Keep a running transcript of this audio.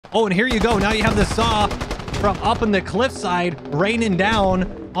Oh, and here you go. Now you have the saw from up in the cliffside raining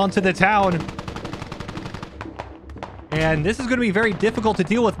down onto the town. And this is going to be very difficult to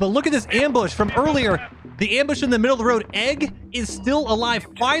deal with. But look at this ambush from earlier. The ambush in the middle of the road. Egg is still alive.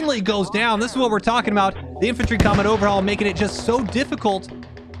 Finally goes down. This is what we're talking about. The infantry combat overhaul making it just so difficult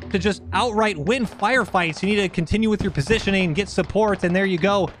to just outright win firefights. You need to continue with your positioning, get support, and there you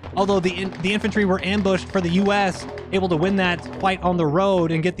go. Although the infantry were ambushed for the US, able to win that fight on the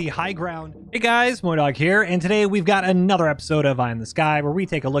road and get the high ground. Hey guys, MoiDawg here, and today we've got another episode of Eye in the Sky where we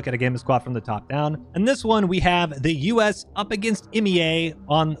take a look at a game squad from the top down. And this one we have the US up against MEA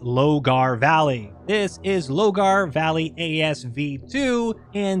on Logar Valley. This is Logar Valley ASV2,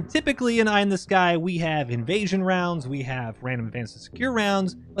 and typically in Eye in the Sky we have invasion rounds, we have random advanced and secure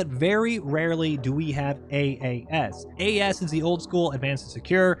rounds, but very rarely do we have AAS. AAS is the old school advanced and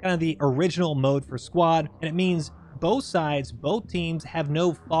secure, kind of the original mode for squad, and it means both sides, both teams have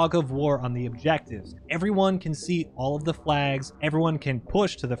no fog of war on the objectives. Everyone can see all of the flags, everyone can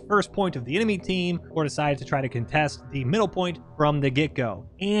push to the first point of the enemy team or decide to try to contest the middle point from the get-go.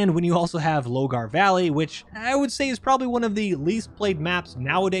 And when you also have Logar Valley, which I would say is probably one of the least played maps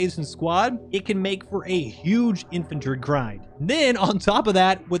nowadays in squad, it can make for a huge infantry grind. Then on top of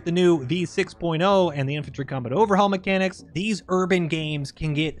that, with the new V6.0 and the infantry combat overhaul mechanics, these urban games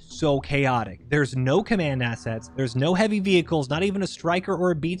can get so chaotic. There's no command assets, there's no heavy vehicles, not even a striker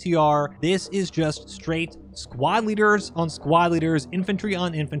or a BTR. This is just straight squad leaders on squad leaders, infantry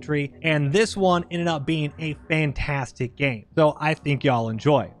on infantry, and this one ended up being a fantastic game. So I think y'all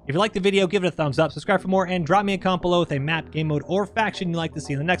enjoy. If you like the video, give it a thumbs up, subscribe for more, and drop me a comment below with a map, game mode, or faction you'd like to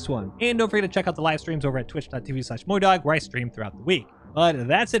see in the next one. And don't forget to check out the live streams over at twitch.tv/MoiDawg where I stream throughout the week. But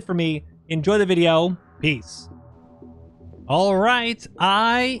that's it for me. Enjoy the video. Peace. All right,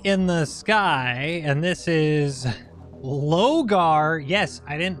 Eye in the Sky, and this is Logar. Yes,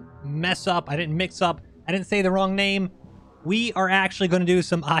 I didn't mess up. I didn't mix up. I didn't say the wrong name. We are actually going to do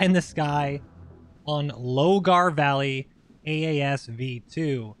some Eye in the Sky on Logar Valley AAS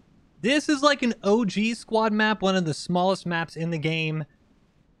V2. This is like an OG squad map, one of the smallest maps in the game.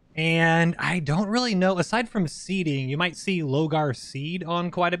 And I don't really know, aside from seeding, you might see Logar seed on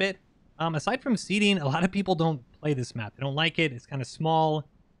quite a bit. Aside from seeding, a lot of people don't play this map. They don't like it. It's kind of small.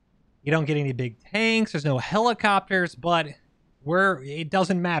 You don't get any big tanks. There's no helicopters, but it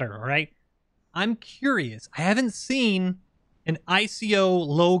doesn't matter, all right? I'm curious. I haven't seen an ICO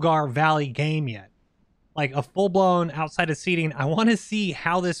Logar Valley game yet. Like a full-blown outside of seating. I want to see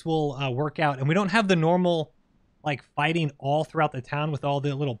how this will work out. And we don't have the normal, like, fighting all throughout the town with all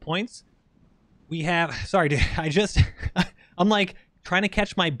the little points. We have... Sorry, dude. I'm, like, trying to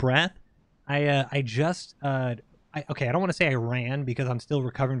catch my breath. Okay, I don't want to say I ran because I'm still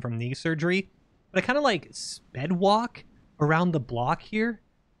recovering from knee surgery. But I kind of, like, sped walk around the block here.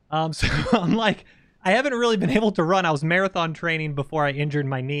 So I'm like, I haven't really been able to run. I was marathon training before I injured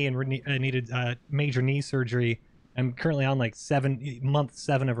my knee and needed major knee surgery. I'm currently on like month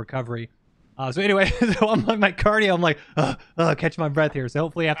 7 of recovery. So anyway, so I'm on my cardio. I'm like, catch my breath here. So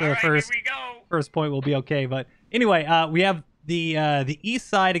hopefully after the first point we'll be okay. But anyway, we have the east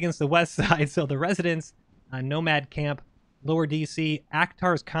side against the west side. So the residents, Nomad Camp, Lower DC,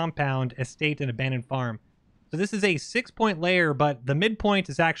 Akhtar's Compound, Estate, and Abandoned Farm. So this is a 6-point layer, but the midpoint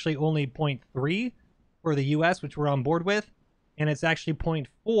is actually only 0.3 for the US, which we're on board with. And it's actually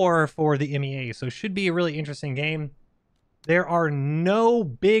 0.4 for the MEA. So it should be a really interesting game. There are no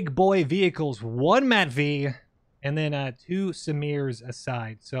big boy vehicles. 1 MAT-V and then 2 Samirs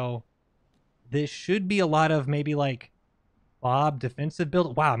aside. So this should be a lot of maybe like FOB defensive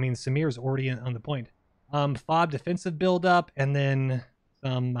build. Wow, I mean, Samir's already on the point. FOB defensive build up and then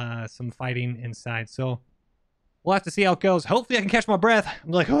some fighting inside. So we'll have to see how it goes. Hopefully I can catch my breath.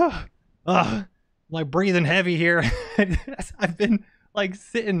 I'm like, I'm like breathing heavy here. I've been like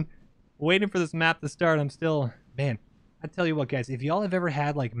sitting, waiting for this map to start. I'm still, man, I tell you what, guys, if y'all have ever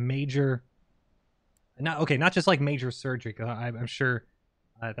had like major, not just like major surgery, because I'm sure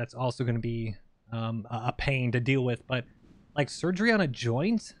that's also going to be a pain to deal with, but like surgery on a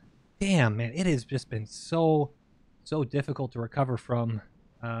joint, damn, man, it has just been so difficult to recover from.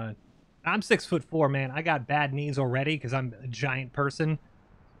 I'm 6'4", man. I got bad knees already because I'm a giant person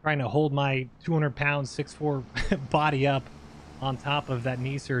trying to hold my 200-pound 6'4" body up on top of that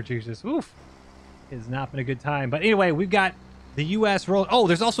knee surgery. It's just, oof, it has not been a good time. But anyway, we've got the U.S. roll. Oh,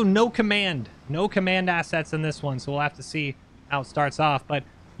 there's also no command assets in this one, so we'll have to see how it starts off. But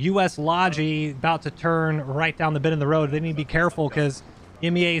U.S. Logi about to turn right down the bend in the road. They need to be careful because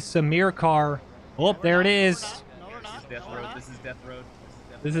MEA Samir car. Oh, there it is. Death Road. This is Death Road.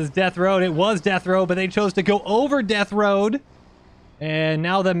 This is Death Road. It was Death Road, but they chose to go over Death Road. And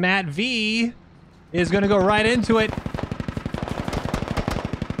now the Matt V is going to go right into it.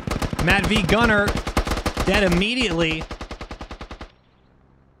 Matt V Gunner dead immediately.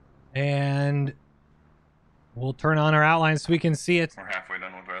 And we'll turn on our outlines so we can see it. We're halfway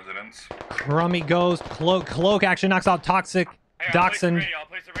done with residents. Crummy goes. Cloak actually knocks out Toxic. Dachshund. I'll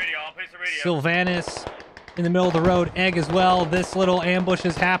place the radio. Sylvanus in the middle of the road. Egg as well. This little ambush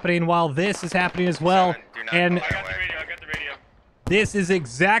is happening while this is happening as well. And I got the radio. this is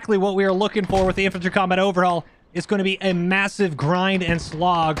exactly what we are looking for with the infantry combat overhaul. It's going to be a massive grind and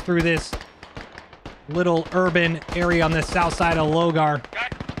slog through this little urban area on the south side of Logar.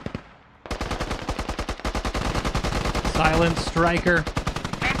 Silent Striker.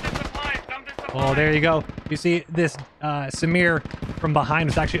 Oh, there you go. You see this Samir from behind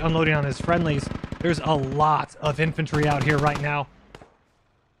is actually unloading on his friendlies. There's a lot of infantry out here right now.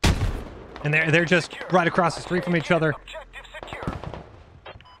 And they're just right across the street from each other.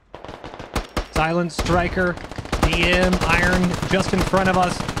 Silent Striker, DM, Iron, just in front of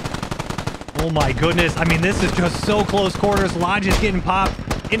us. Oh my goodness. I mean, this is just so close quarters. Lodge is getting popped.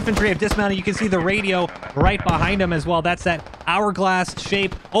 Infantry have dismounted. You can see the radio right behind them as well. That's that hourglass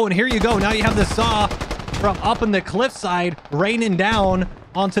shape. Oh, and here you go. Now you have the saw from up in the cliffside raining down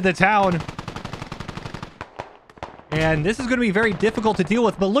onto the town. And this is going to be very difficult to deal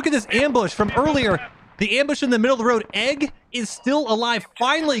with. But look at this ambush from earlier. The ambush in the middle of the road. Egg is still alive.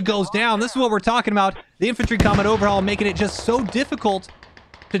 Finally goes down. This is what we're talking about. The infantry combat overhaul making it just so difficult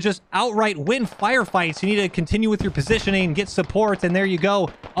to just outright win firefights. You need to continue with your positioning, get support, and there you go.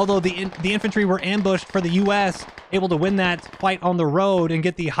 Although the infantry were ambushed for the U.S., able to win that fight on the road and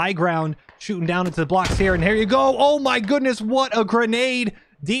get the high ground, shooting down into the blocks here. And here you go. Oh my goodness, what a grenade.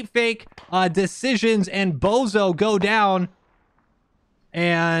 Deepfake decisions and Bozo go down.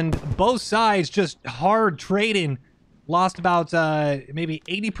 And both sides just hard trading. Lost about maybe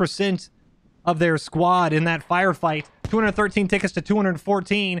 80% of their squad in that firefight. 213 tickets to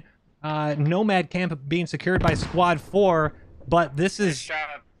 214. Nomad camp being secured by squad 4. But this is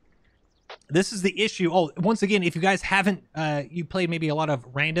the issue. Oh, once again, if you guys haven't you played maybe a lot of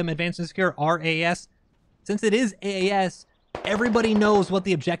random advanced and secure RAS, since it is AAS, everybody knows what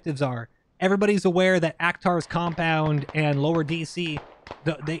the objectives are. Everybody's aware that Akhtar's compound and lower DC,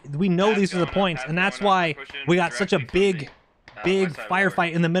 we know these are the points, and that's why we got such a big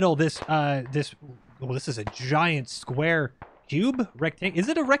firefight in the middle. This is a giant square cube rectangle. Is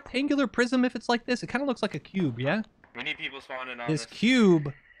it a rectangular prism if it's like this? It kind of looks like a cube, yeah? We need people spawning on this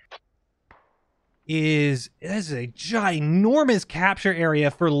cube is a ginormous capture area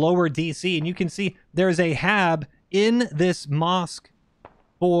for lower DC, and you can see there's a hab in this mosque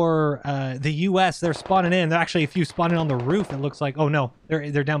for the U.S. They're spawning in. There are actually a few spawning on the roof, it looks like. Oh no,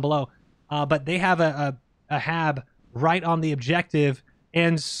 they're down below. But they have a hab right on the objective,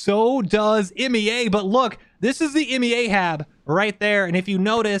 and so does MEA. But look, this is the MEA hab right there, and if you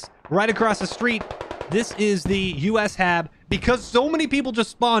notice, right across the street, this is the U.S. hab. Because so many people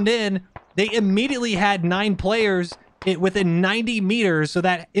just spawned in, they immediately had 9 players within 90 meters, so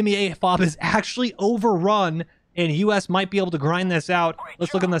that MEA fob is actually overrun, and U.S. might be able to grind this out.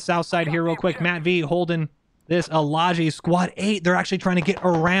 Let's look on the south side here real quick. Matt V holding this Alaji. Squad 8, they're actually trying to get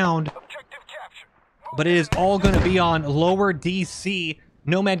around. But it is all going to be on lower DC.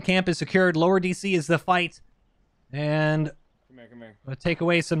 Nomad camp is secured. Lower DC is the fight. And I'm going to take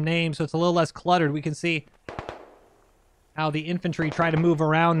away some names so it's a little less cluttered. We can see how the infantry try to move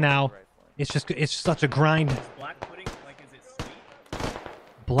around now. It's such a grind. Black pudding, like, is it sweet?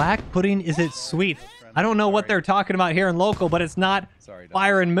 Black pudding, is it sweet? I don't know what they're talking about here in local, but it's not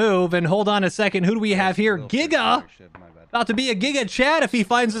fire and move. And hold on a second. Who do we have here? Giga. About to be a Giga Chad if he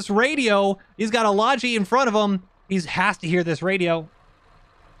finds this radio. He's got a Logi in front of him. He has to hear this radio.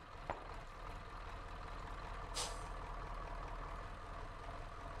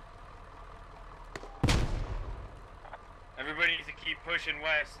 Everybody needs to keep pushing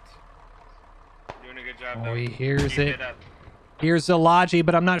west. Doing a good job. Oh, he hears it. Here's the Logi,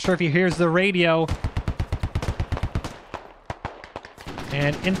 but I'm not sure if he hears the radio.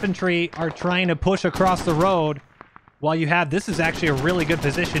 And infantry are trying to push across the road. While you have, this is actually a really good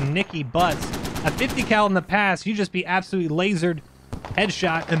position. Nicky Butts, a 50 cal in the past, you just be absolutely lasered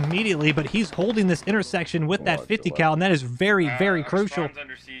headshot immediately, but he's holding this intersection with that 50 cal, and that is very, very crucial. Spawn's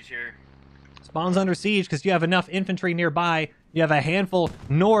under siege here. Spawn's under siege because you have enough infantry nearby. You have a handful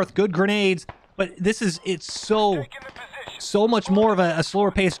north, good grenades, but it's so much more of a slower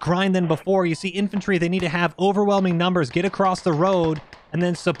paced grind than before. You see infantry, they need to have overwhelming numbers, get across the road, and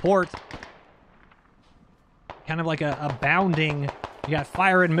then support. Kind of like a bounding. You got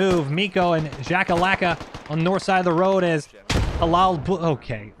fire and move. Miko and Jakalaka on the north side of the road as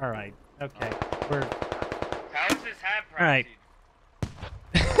Okay, all right. Okay, we're... How is this hat All right.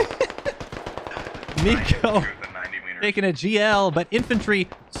 proxied? Nico taking a GL, but infantry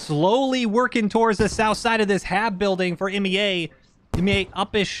slowly working towards the south side of this hab building for MEA. MEA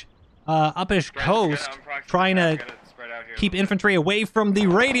uppish coast, trying to keep infantry away from the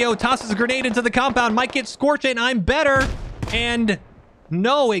radio. Tosses a grenade into the compound. Might get scorched, and I'm better. And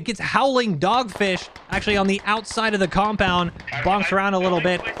no, it gets howling dogfish actually on the outside of the compound. Bonks around a little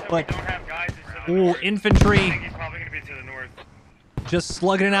bit, but ooh, infantry just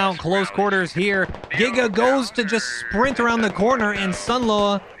slugging it out close quarters here. Giga goes to just sprint around the corner, and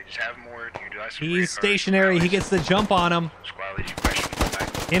Sunlaw, he's stationary. He gets the jump on him.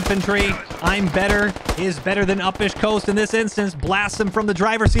 Infantry, I'm better, is better than Uppish Coast in this instance. Blasts him from the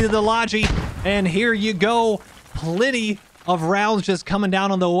driver's seat of the Logi. And here you go. Plenty of rounds just coming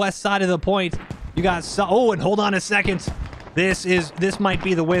down on the west side of the point. You got... Oh, and hold on a second. This might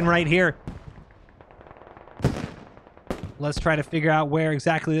be the win right here. Let's try to figure out where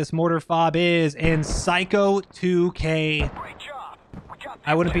exactly this mortar fob is. And Psycho 2K.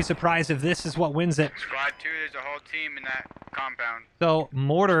 I wouldn't be surprised if this is what wins it. Squad 2, there's a whole team in that compound. So,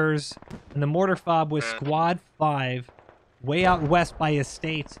 mortars, and the mortar fob was Squad 5, way out west by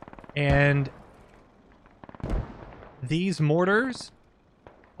Estate. And these mortars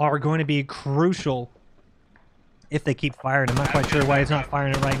are going to be crucial if they keep firing. I'm not quite sure why he's not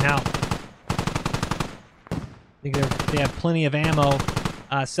firing it right now. I think they have plenty of ammo.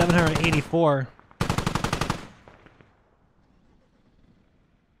 784.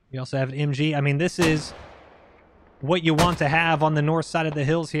 We also have an MG. I mean, this is what you want to have on the north side of the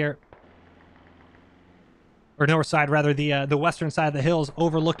hills here. Or north side, rather, the western side of the hills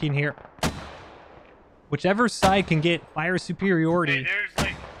overlooking here. Whichever side can get fire superiority. Hey, there's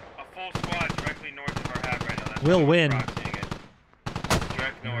like a full squad directly north of our hat right now. That's will win.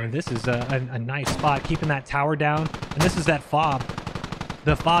 North. This is a nice spot, keeping that tower down. And this is that fob.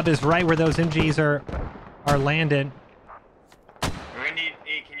 The fob is right where those MGs are landing. Can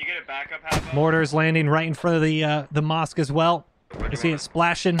you get a backup half? Mortars landing right in front of the mosque as well. You see it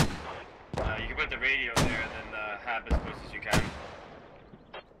splashing. You can put the radio there, and then the hab as close as you can.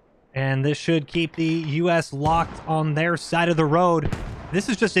 And this should keep the U.S. locked on their side of the road. This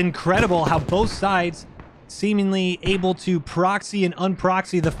is just incredible how both sides seemingly able to proxy and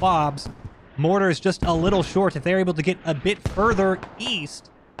unproxy the fobs. Mortar is just a little short. If they're able to get a bit further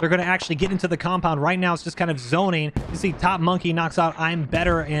east, they're going to actually get into the compound. Right now, it's just kind of zoning. You see Top Monkey knocks out I'm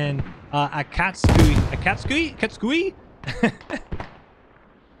Better and Akatsuki?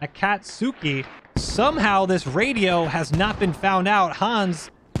 Akatsuki. Somehow, this radio has not been found out. Hans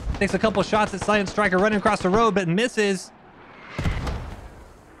takes a couple shots at Silent Striker running across the road, but misses.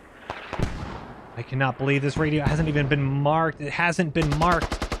 I cannot believe this radio hasn't even been marked. It hasn't been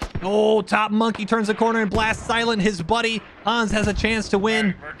marked. Oh, Top Monkey turns the corner and blasts Silent, his buddy. Hans has a chance to win.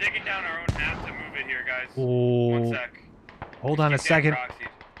 Right, we're digging down our own half to move it here, guys. Oh. 1 sec. Hold on a second. Proxied.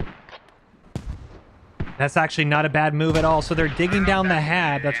 That's actually not a bad move at all. So they're digging down the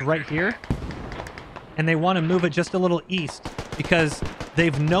hab that's right here. And they want to move it just a little east because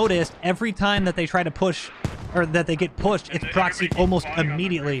they've noticed every time that they try to push or that they get pushed, it's proxied almost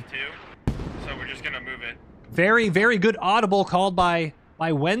immediately. So we're just going to move it. Very, very good audible called by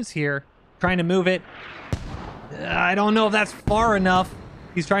Wenz here, trying to move it. I don't know if that's far enough.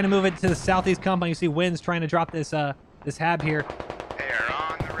 He's trying to move it to the southeast compound. You see Wenz trying to drop this this hab here. They are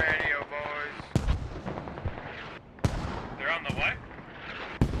on the radio, boys. They're on the what?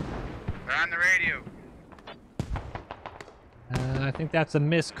 They're on the radio. I think that's a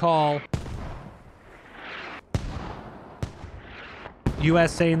missed call.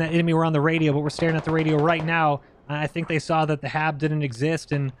 U.S. saying that enemy were on the radio, but we're staring at the radio right now. I think they saw that the hab didn't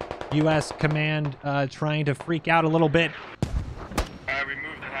exist, and U.S. command trying to freak out a little bit.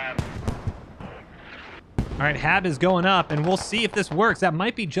 Remove the hab. All right, hab is going up, and we'll see if this works. That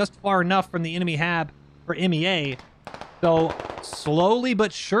might be just far enough from the enemy hab for MEA. So slowly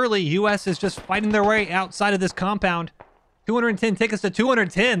but surely, U.S. is just fighting their way outside of this compound. 210 tickets to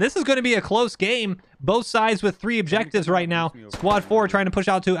 210. This is going to be a close game. Both sides with 3 objectives right now. Squad 4 trying to push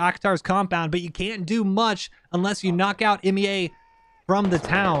out to Akhtar's compound, but you can't do much unless you knock out MEA from the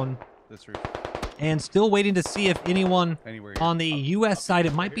town. And still waiting to see if anyone on the U.S. side,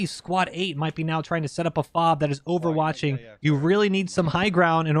 it might be Squad 8, might be now trying to set up a fob that is overwatching. You really need some high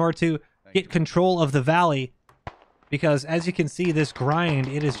ground in order to get control of the valley. Because as you can see, this grind,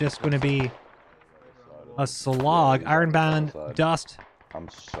 it is just going to be a slog. Ironbound dust. I'm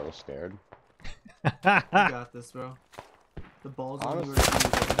so scared. You got this, bro. The ball's on you.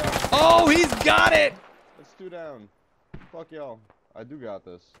 Oh, he's got it! Let's do down. fuck y'all. I do got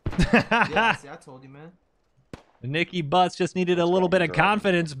this. Yeah, see, I told you, man. Nicky Butts just needed a little bit of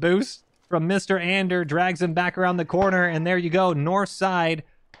confidence boost from Mr. Ander. Drags him back around the corner, and there you go. North side,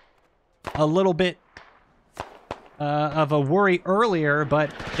 a little bit of a worry earlier,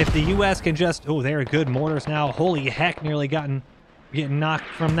 but if the U.S. can just... Oh, they're good mortars now. Holy heck, nearly getting knocked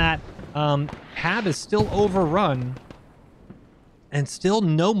from that. Hab is still overrun. And still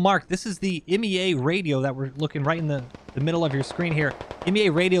no mark. This is the MEA radio that we're looking right in the middle of your screen here. MEA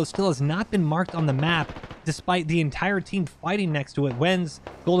radio still has not been marked on the map, despite the entire team fighting next to it. Wins,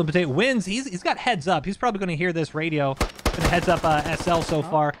 Golden Potato wins. He's got heads up. He's probably going to hear this radio. Gonna heads up SL so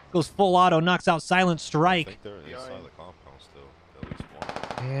far. Goes full auto, knocks out Silent Strike. I think they're inside the compound still, at least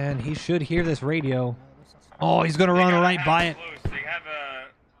one. And he should hear this radio. Oh, he's going to run right by it. Close.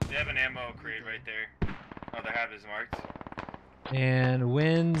 They have an ammo crate right there. Oh, the hab is marked. And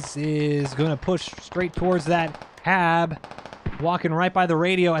Wins is going to push straight towards that hab, walking right by the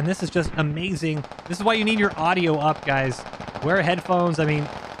radio, and this is just amazing. This is why you need your audio up, guys. Wear headphones. I mean,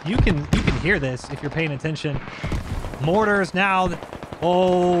 you can hear this if you're paying attention. Mortars now.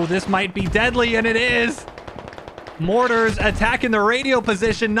 Oh, this might be deadly, and it is. Mortars attacking the radio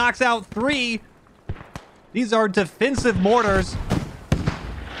position, knocks out 3. These are defensive mortars.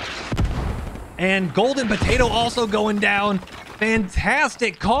 And Golden Potato also going down.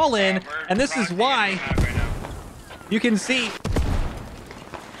 Fantastic call in, and this is why you can see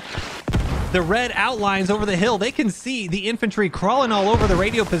the red outlines over the hill. They can see the infantry crawling all over the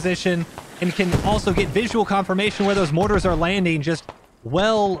radio position and can also get visual confirmation where those mortars are landing. Just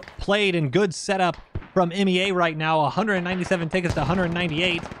well played and good setup from MEA right now. 197 tickets to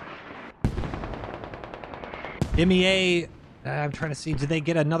 198. MEA... I'm trying to see, did they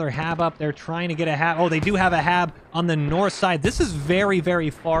get another hab up? They're trying to get a hab. Oh, they do have a hab on the north side. This is very, very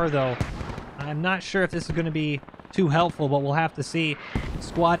far, though. I'm not sure if this is going to be too helpful, but we'll have to see.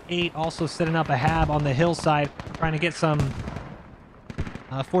 Squad 8 also setting up a hab on the hillside, trying to get some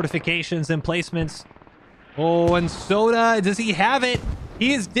fortifications and placements. Oh, and Soda, does he have it?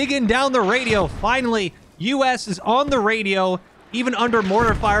 He is digging down the radio. Finally, U.S. is on the radio, even under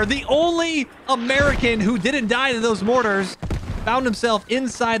mortar fire. The only American who didn't die to those mortars found himself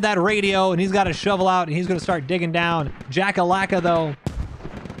inside that radio, and he's got a shovel out, and he's going to start digging down. Jackalaka, though,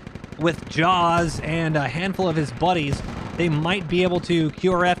 with Jaws and a handful of his buddies, they might be able to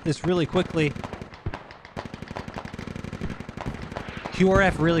QRF this really quickly.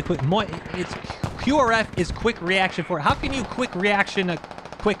 QRF really quick. It's QRF is quick reaction for it. How can you quick reaction a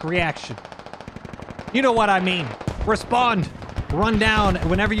quick reaction? You know what I mean. Respond. Run down.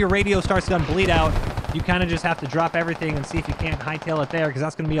 Whenever your radio starts to bleed out, you kind of just have to drop everything and see if you can't hightail it there, because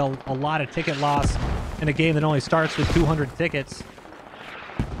that's going to be a lot of ticket loss in a game that only starts with 200 tickets.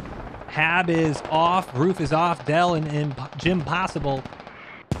 Hab is off. Roof is off. Dell and Jim Possible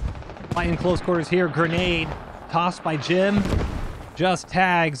fighting close quarters here. Grenade tossed by Jim. Just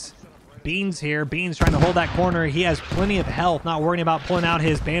tags. Beans here. Beans trying to hold that corner. He has plenty of health. Not worrying about pulling out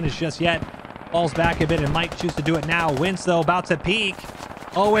his bandage just yet. Falls back a bit and might choose to do it now. Wins, though, about to peek.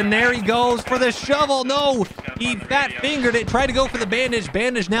 Oh, and there he goes for the shovel. No, he fat-fingered it. Tried to go for the bandage.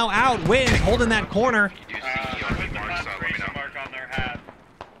 Bandage now out. Wins, holding that corner.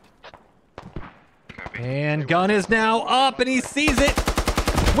 And gun is now up, and he sees it.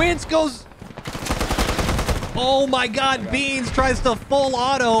 Wins goes... Oh, my God. Beans tries to full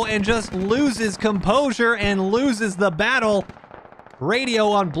auto and just loses composure and loses the battle. Radio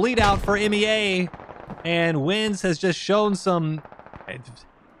on bleed out for MEA, and Wins has just shown some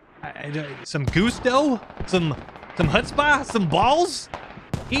gusto, some chutzpah, some balls.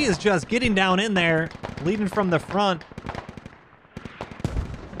 He is just getting down in there, leading from the front.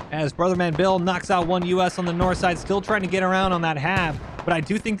 As Brotherman Bill knocks out one US on the north side, still trying to get around on that hab. But I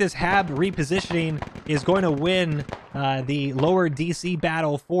do think this hab repositioning is going to win the lower DC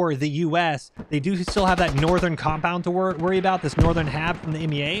battle for the US. They do still have that northern compound to worry about, this northern hab from the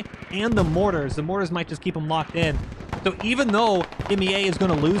MEA, and the mortars. The mortars might just keep them locked in. So even though MEA is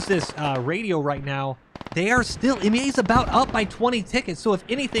going to lose this radio right now, they are still, MEA is about up by 20 tickets. So if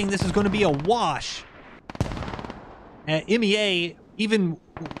anything, this is going to be a wash. MEA, even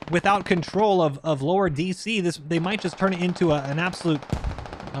without control of lower DC, they might just turn it into an absolute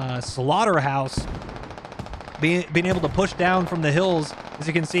slaughterhouse. Being able to push down from the hills. As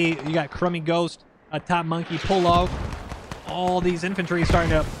you can see, you got Crummy Ghost, a Top Monkey, pull out. All these infantry starting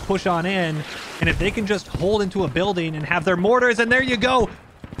to push on in. And if they can just hold into a building and have their mortars, and there you go.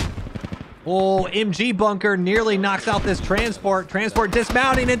 Oh, MG Bunker nearly knocks out this transport. Transport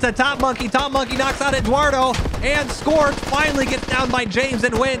dismounting into Top Monkey. Top Monkey knocks out Eduardo. And Scorch finally gets down by James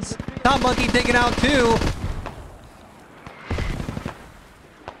and Wentz. Top Monkey taken out too.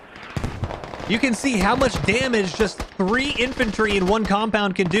 You can see how much damage just 3 infantry in one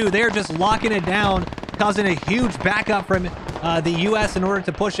compound can do. They're just locking it down, causing a huge backup from the U.S. in order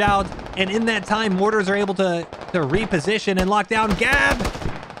to push out. And in that time, mortars are able to reposition and lock down. Gab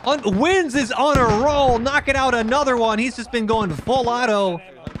Wins is on a roll, knocking out another one. He's just been going full auto.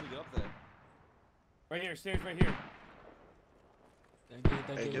 Right here, stairs right here.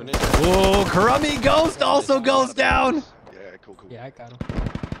 Thank you. Oh, Crummy Ghost also goes down. Yeah, cool. Yeah, I got him.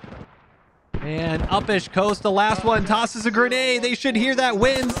 And Uppish Coast, the last one, tosses a grenade. They should hear that.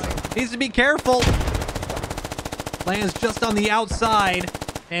 Wins. Needs to be careful. Lands just on the outside.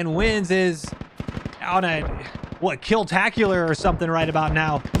 And Wins is on a, what, Killtacular or something right about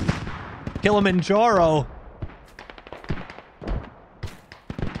now. Kilimanjaro.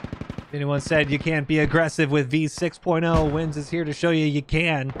 If anyone said you can't be aggressive with V6.0, Wins is here to show you you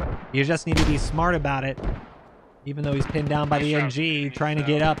can. You just need to be smart about it. Even though he's pinned down by the NG, trying to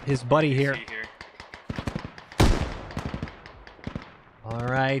get up his buddy here. All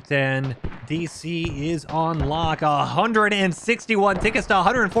right, and DC is on lock. 161 tickets to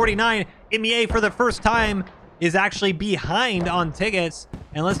 149. MEA for the first time is actually behind on tickets.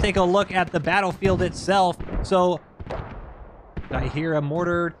 And let's take a look at the battlefield itself. So, did I hear a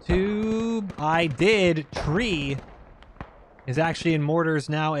mortar tube? I did. Tree is actually in mortars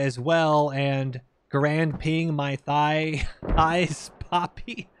now as well, and Grand ping my thigh. Eyes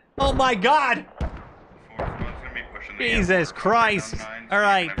poppy. Oh my god! Jesus Christ.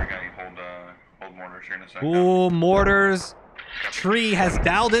 Alright. Ooh, mortars. Tree has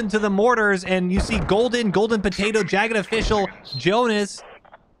dialed into the mortars, and you see Golden Potato, Jagged Official, Jonas.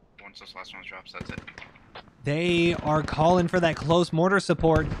 Once this last one drops, that's it. They are calling for that close mortar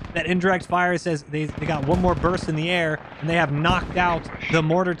support. That indirect fire says they got one more burst in the air, and they have knocked out the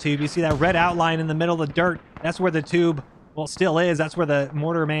mortar tube. You see that red outline in the middle of the dirt. That's where the tube, well, still is. That's where the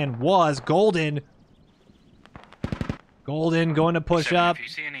mortar man was. Golden going to push up. If you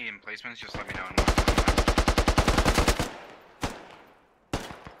see any emplacements, just let me know.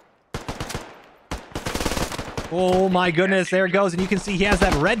 Oh my goodness, there it goes. And you can see he has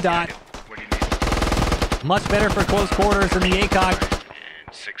that red dot. Much better for close quarters than the ACOG.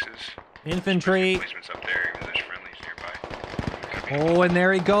 And sixes. Infantry. Up there, even there's friendlies nearby. Oh, and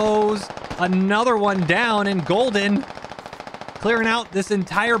there he goes. Another one down, and Golden clearing out this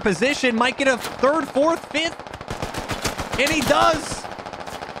entire position. Might get a third, fourth, fifth. And he does.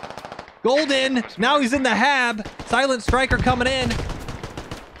 Golden, now he's in the hab. Silent Striker coming in.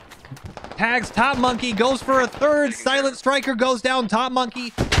 Tags Top Monkey, goes for a third. Silent Striker goes down. Top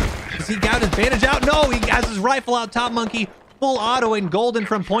Monkey. Does he got his bandage out? No, he has his rifle out. Top Monkey full auto and Golden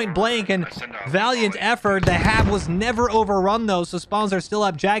from point blank, and valiant effort. The hab was never overrun though, so spawns are still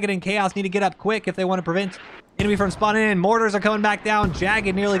up. Jagged and Chaos need to get up quick if they want to prevent enemy from spawning in. Mortars are coming back down.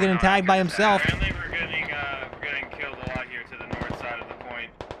 Jagged nearly getting tagged by himself. Apparently we're getting killed a lot here to the north side of the point.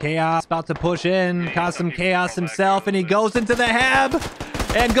 Chaos about to push in, cause some chaos himself, and he goes into the hab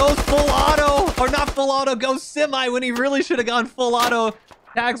and goes full auto, or not full auto, goes semi when he really should have gone full auto.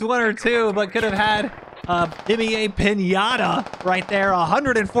 Tags one or two, but could have had MEA Pinata right there.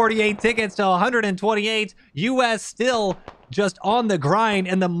 148 tickets to 128. US still just on the grind,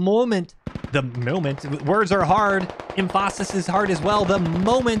 and the moment, words are hard, emphasis is hard as well. The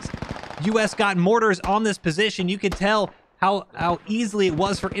moment US got mortars on this position, you could tell how easily it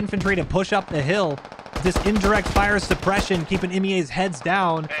was for infantry to push up the hill. This indirect fire suppression keeping MEA's heads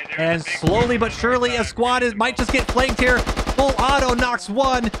down, and slowly but surely a squad might just get flanked here. Full auto knocks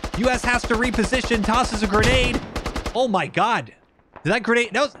one. US has to reposition, tosses a grenade. Oh my god. Did that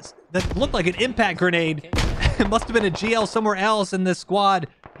grenade, that looked like an impact grenade. It must have been a GL somewhere else, and the squad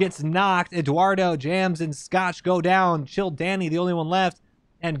gets knocked. Eduardo, Jams, and Scotch go down. Chill Danny, the only one left.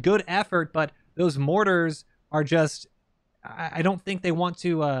 And good effort, but those mortars are just, I don't think they want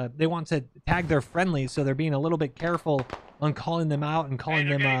to tag their friendlies, so they're being a little bit careful on calling them out and calling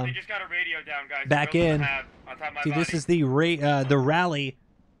them they just got a radio down, guys. back in. See, this is the rally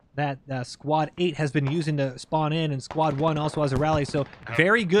that Squad 8 has been using to spawn in, and Squad 1 also has a rally. So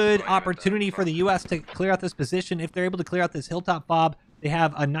very good opportunity for the US to clear out this position. If they're able to clear out this hilltop fob, they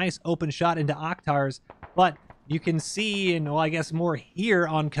have a nice open shot into Octars. But you can see, and well, I guess more here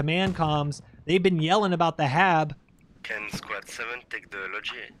on command comms, they've been yelling about the hab. Can Squad 7 take the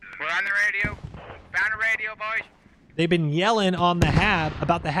Logi? We're on the radio. Found a radio, boys. They've been yelling on the hab,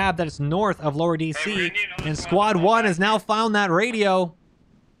 about the hab that is north of Lower DC, and Squad 1 has now found that radio.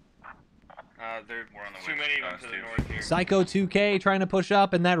 There are too many of them to the north here. Psycho 2K trying to push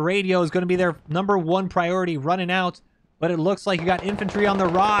up, and that radio is going to be their #1 priority, running out. But it looks like you got infantry on the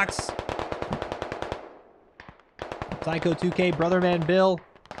rocks. Psycho 2K, Brotherman Bill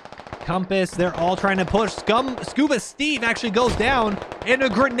Compass, they're all trying to push. Scuba Steve actually goes down, and a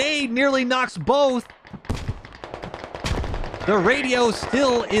grenade nearly knocks both. The radio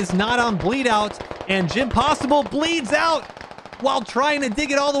still is not on bleed out, and Jim Possible bleeds out while trying to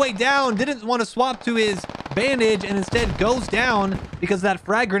dig it all the way down. Didn't want to swap to his bandage and instead goes down because that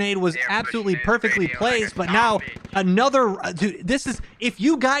frag grenade was absolutely perfectly placed. But now another, dude, this is, if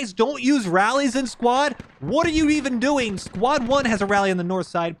you guys don't use rallies in squad, what are you even doing? Squad 1 has a rally on the north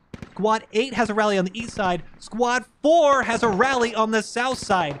side. Squad 8 has a rally on the east side. Squad 4 has a rally on the south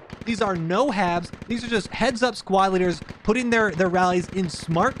side. These are no habs. These are just heads up squad leaders putting their rallies in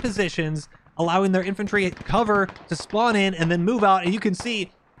smart positions, allowing their infantry cover to spawn in and then move out. And you can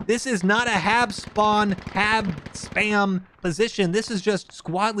see this is not a hab spawn, hab spam position. This is just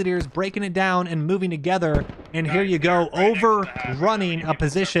squad leaders breaking it down and moving together. And here you go, overrunning a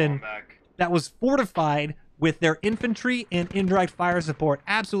position that was fortified with their infantry and indirect fire support.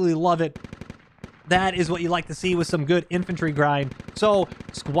 Absolutely love it. That is what you like to see with some good infantry grind. So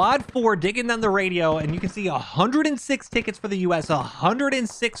squad 4 digging down the radio, and you can see 106 tickets for the US,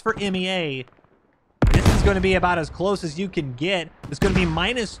 106 for MEA. This is going to be about as close as you can get. It's going to be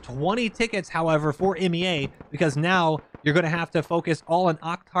minus 20 tickets, however, for MEA, because now you're going to have to focus all on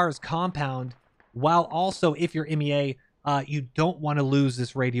Oktar's compound, while also, if you're MEA, you don't want to lose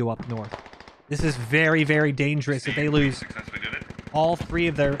this radio up north. This is very, very dangerous if they lose all 3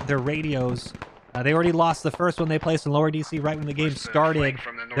 of their radios. They already lost the first one they placed in lower DC right when the game started.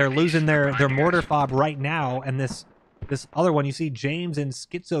 They're losing their mortar fob right now, and this other one, you see James and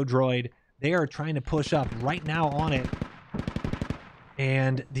Schizo Droid, they are trying to push up right now on it.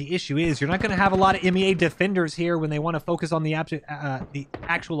 And the issue is you're not going to have a lot of MEA defenders here when they want to focus on the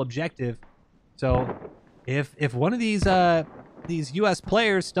actual objective. So if one of these US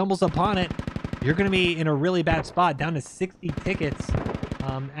players stumbles upon it, you're going to be in a really bad spot, down to 60 tickets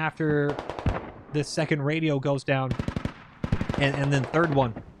after this second radio goes down, and then third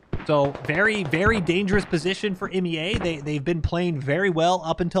one. So very, very dangerous position for MEA. They've been playing very well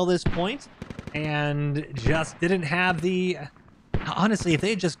up until this point, and just didn't have the... Honestly, if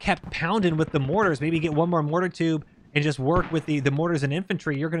they had just kept pounding with the mortars, maybe get one more mortar tube and just work with the mortars and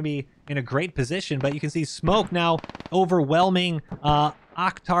infantry, you're going to be in a great position. But you can see smoke now overwhelming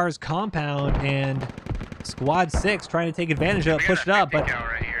Oktar's compound, and Squad 6 trying to take advantage of it, push it up, but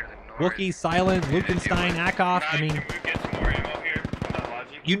Wookie, Silent, Lukenstein, Akoff, I mean,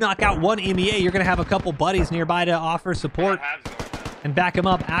 you knock out one MEA, you're going to have a couple buddies nearby to offer support and back him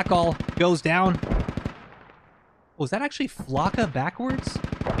up. Akol goes down. Oh, is that actually Flocka backwards?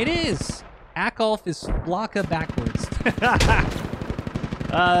 It is! Akolf is Flocka backwards.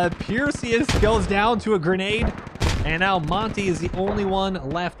 Perseus goes down to a grenade, and now Monty is the only one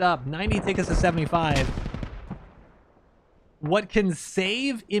left up. 90 tickets to 75. What can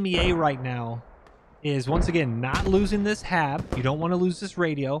save MEA right now is, once again, not losing this hab. You don't want to lose this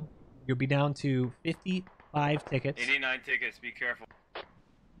radio. You'll be down to 55 tickets. 89 tickets, be careful.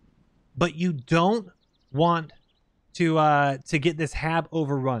 But you don't want to get this hab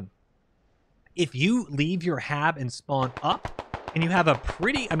overrun. If you leave your hab and spawn up, and you have a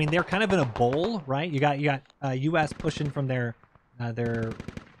pretty, I mean, they're kind of in a bowl, right? You got US pushing from their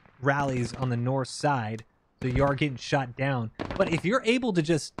rallies on the north side, so you are getting shot down. But if you're able to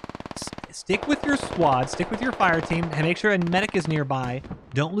just stick with your squad, stick with your fire team, and make sure a medic is nearby,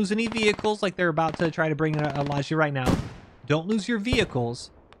 don't lose any vehicles like they're about to try to bring in Elijah right now. Don't lose your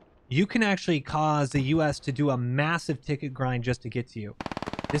vehicles. You can actually cause the US to do a massive ticket grind just to get to you.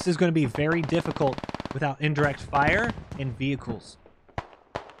 This is going to be very difficult without indirect fire and vehicles.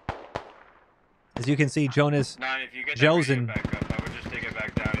 As you can see, Jonas Josen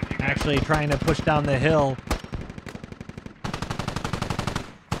actually trying to push down the hill.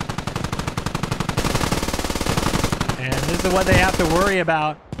 And this is what they have to worry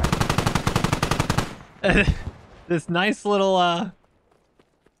about. This nice little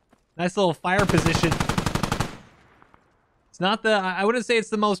fire position. It's not the, I wouldn't say it's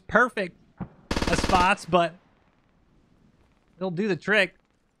the most perfect of spots, but it'll do the trick.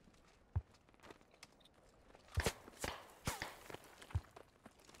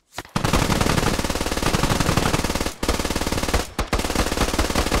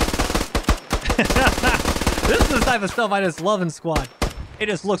 This is the type of stuff I just love in squad. It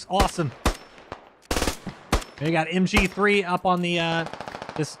just looks awesome. You got MG3 up on the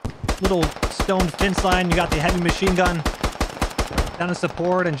this little stone fence line. You got the heavy machine gun down to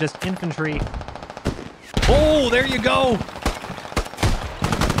support, and just infantry. Oh, there you go.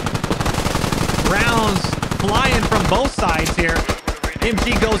 Rounds flying from both sides here.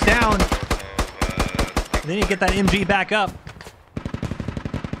 MG goes down. And then you get that MG back up.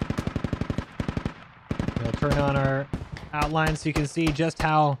 turn on our outline so you can see just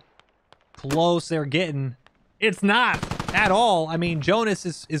how close they're getting. It's not at all. I mean, Jonas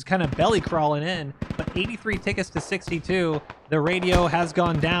is kind of belly crawling in, but 83 tickets to 62. The radio has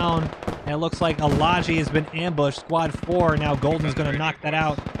gone down, and it looks like Alaji has been ambushed. Squad 4. Now Golden's going to knock that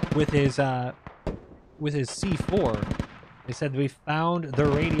out with his C4. They said we found the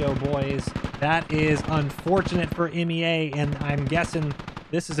radio, boys. That is unfortunate for MEA, and I'm guessing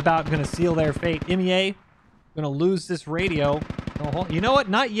this is about going to seal their fate. MEA going to lose this radio. Oh, you know what?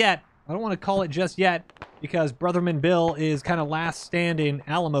 Not yet. I don't want to call it just yet, because Brotherman Bill is kind of last standing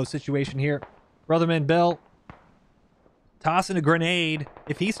Alamo situation here. Brotherman Bill tossing a grenade.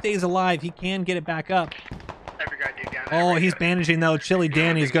 If he stays alive, he can get it back up. Oh, he's bandaging though. Chili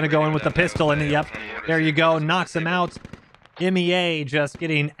Danny's going to go in with the pistol, and yep, there you go. Knocks him out. MEA just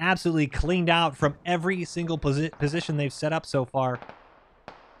getting absolutely cleaned out from every single position they've set up so far.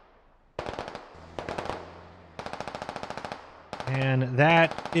 And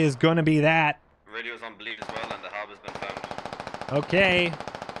that is going to be that. Radio's on bleed as well, and the hub has been found. Okay.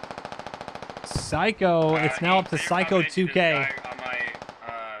 Psycho. It's now up to Psycho 2K.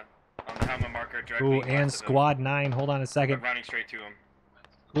 On the helmet marker directly Ooh, west and of Squad 9. Hold on a second. them, running straight to him.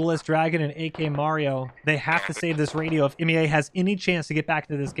 Coolest Dragon and AK Mario. They have to save this radio if MEA has any chance to get back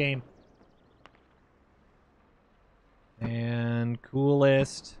to this game. And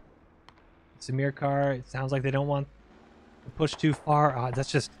Coolest. Samir Car. It sounds like they don't want to push too far. Oh,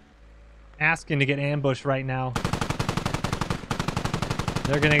 that's just asking to get ambushed right now.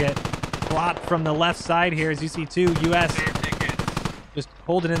 They're going to get blocked from the left side here, as you see two US just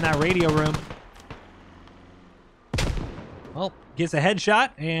holding in that radio room. Well, gets a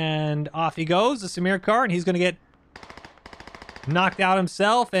headshot, and off he goes, the Samir Car, and he's going to get knocked out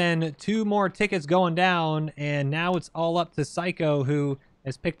himself, and two more tickets going down, and now it's all up to Psycho, who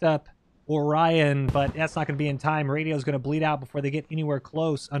has picked up Orion, but that's not going to be in time. Radio's going to bleed out before they get anywhere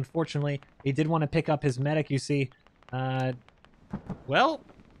close. Unfortunately, he did want to pick up his medic, you see. Well,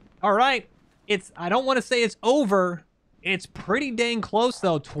 all right. I don't want to say it's over. It's pretty dang close,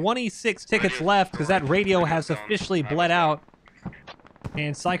 though. 26 tickets left, because that radio has officially bled out.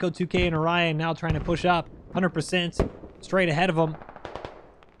 And Psycho 2K and Orion now trying to push up 100% straight ahead of them.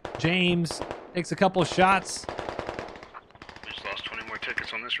 James takes a couple shots. We just lost 20 more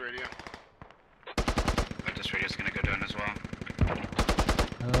tickets on this radio. But this radio's gonna go down as well.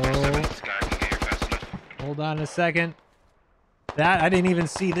 Oh. Hold on a second. I didn't even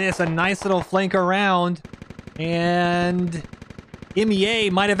see this. A nice little flank around. And MEA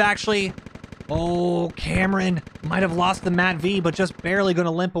might have actually... Oh, Cameron might have lost the Mat V, but just barely going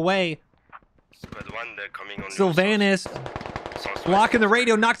to limp away. Sylvanas blocking the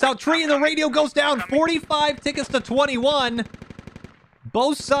radio, knocks out Tree, and the radio goes down. 45 tickets to 21.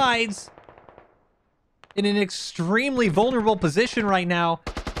 Both sides in an extremely vulnerable position right now.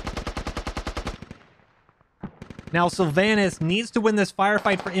 Now Sylvanas needs to win this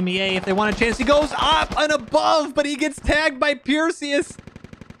firefight for MEA if they want a chance. He goes up and above, but he gets tagged by Perseus.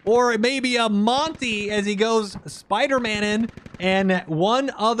 Or maybe a Monty as he goes Spider-Man in. And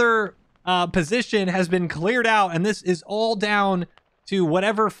one other position has been cleared out. And this is all down to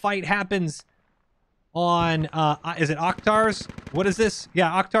whatever fight happens on, is it Oktar's? What is this?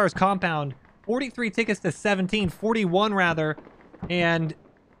 Yeah, Oktar's compound. 43 tickets to 17, 41 rather. And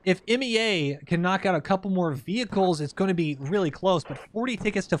if MEA can knock out a couple more vehicles, it's going to be really close. But 40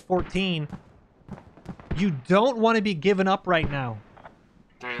 tickets to 14, you don't want to be giving up right now.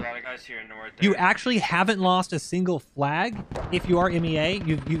 There are a lot of guys here north. You actually haven't lost a single flag. If you are MEA,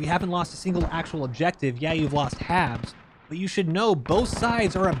 you haven't lost a single actual objective. Yeah, you've lost halves. But you should know both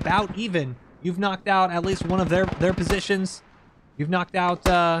sides are about even. You've knocked out at least one of their positions. You've knocked out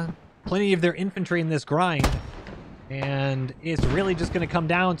plenty of their infantry in this grind. And it's really just going to come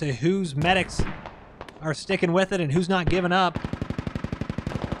down to whose medics are sticking with it and who's not giving up.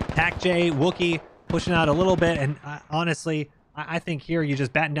 TacJ, Wookie pushing out a little bit. And honestly, I think here you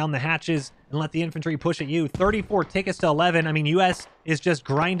just batten down the hatches and let the infantry push at you. 34 tickets to 11. I mean, US is just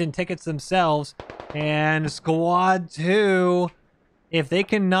grinding tickets themselves. And Squad 2, if they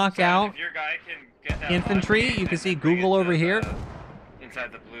can knock out your guy can get that infantry, you can see Google over here.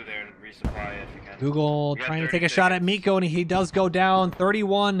 Inside the blue there and resupply it if you can. Google trying to take a shot at Miko, and he does go down.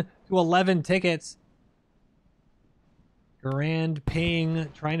 31 to 11 tickets. Grand Ping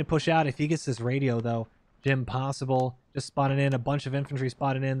trying to push out if he gets this radio, though. Jim Possible just spotted in. A bunch of infantry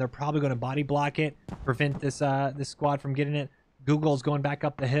spotted in. They're probably going to body block it, prevent this this squad from getting it. Google's going back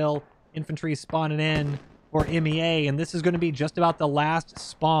up the hill. Infantry spawning in for MEA, and this is going to be just about the last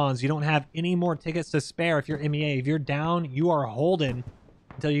spawns. You don't have any more tickets to spare if you're MEA. If you're down, you are holding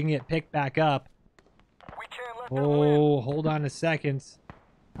until you can get picked back up. Oh, hold on a second.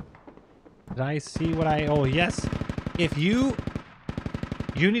 Did I see what I... Oh, yes. If you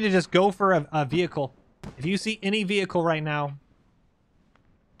need to just go for a vehicle. If you see any vehicle right now,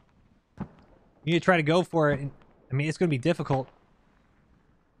 you need to try to go for it. I mean, it's going to be difficult.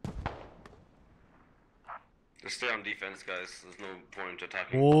 Just stay on defense, guys. There's no point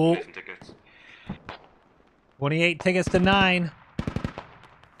attacking. Oh. Placing tickets. 28 tickets to 9.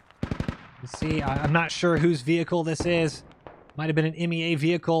 Let's see. I'm not sure whose vehicle this is. Might have been an MEA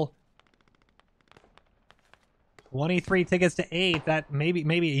vehicle. 23 tickets to 8. That maybe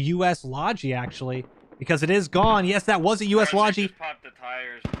a US Logi, actually. Because it is gone. Yes, that was a US Logi. Just pop the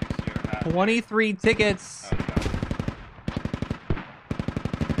tires. Fix your hat. 23 tickets.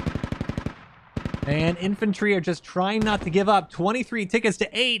 And infantry are just trying not to give up. 23 tickets to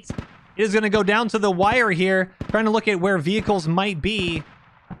 8. It is going to go down to the wire here. Trying to look at where vehicles might be.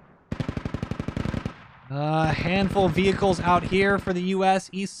 A handful of vehicles out here for the US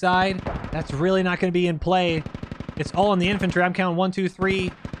East side. That's really not going to be in play. It's all in the infantry. I'm counting 1, 2,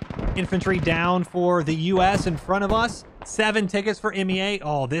 3 infantry down for the US in front of us. 7 tickets for MEA.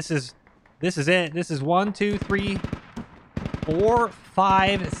 Oh, this is it. This is 1, 2, 3, 4,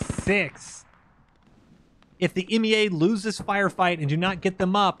 5, 6. If the MEA loses firefight and do not get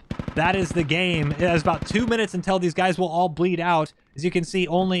them up, that is the game. It has about 2 minutes until these guys will all bleed out. As you can see,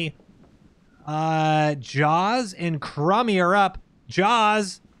 only Jaws and Crummy are up.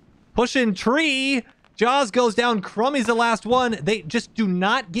 Jaws pushing tree. Jaws goes down. Crummy's the last one. They just do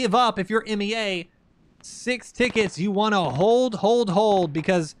not give up. If you're MEA, 6 tickets. You want to hold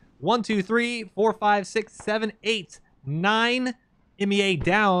because 1, 2, 3, 4, 5, 6, 7, 8, 9 MEA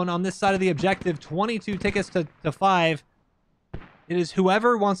down on this side of the objective. 22 tickets to 5. It is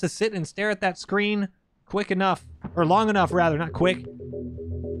whoever wants to sit and stare at that screen quick enough, or long enough rather, not quick.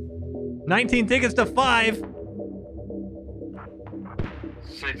 19 tickets to 5. Will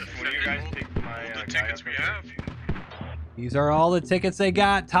you guys pick my tickets we have. These are all the tickets they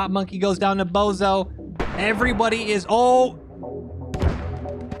got. Top Monkey goes down to Bozo. Everybody is... Oh!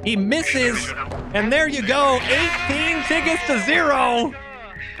 He misses. And there you go. 18 tickets to 0.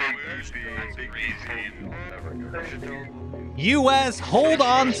 US, hold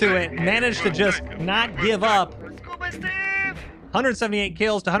on to it. Managed to just not give up. 178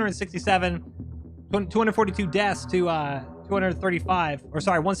 kills to 167. 242 deaths to 235. Or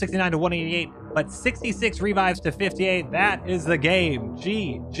sorry, 169 to 188. But 66 revives to 58. That is the game.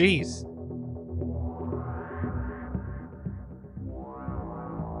 GG's.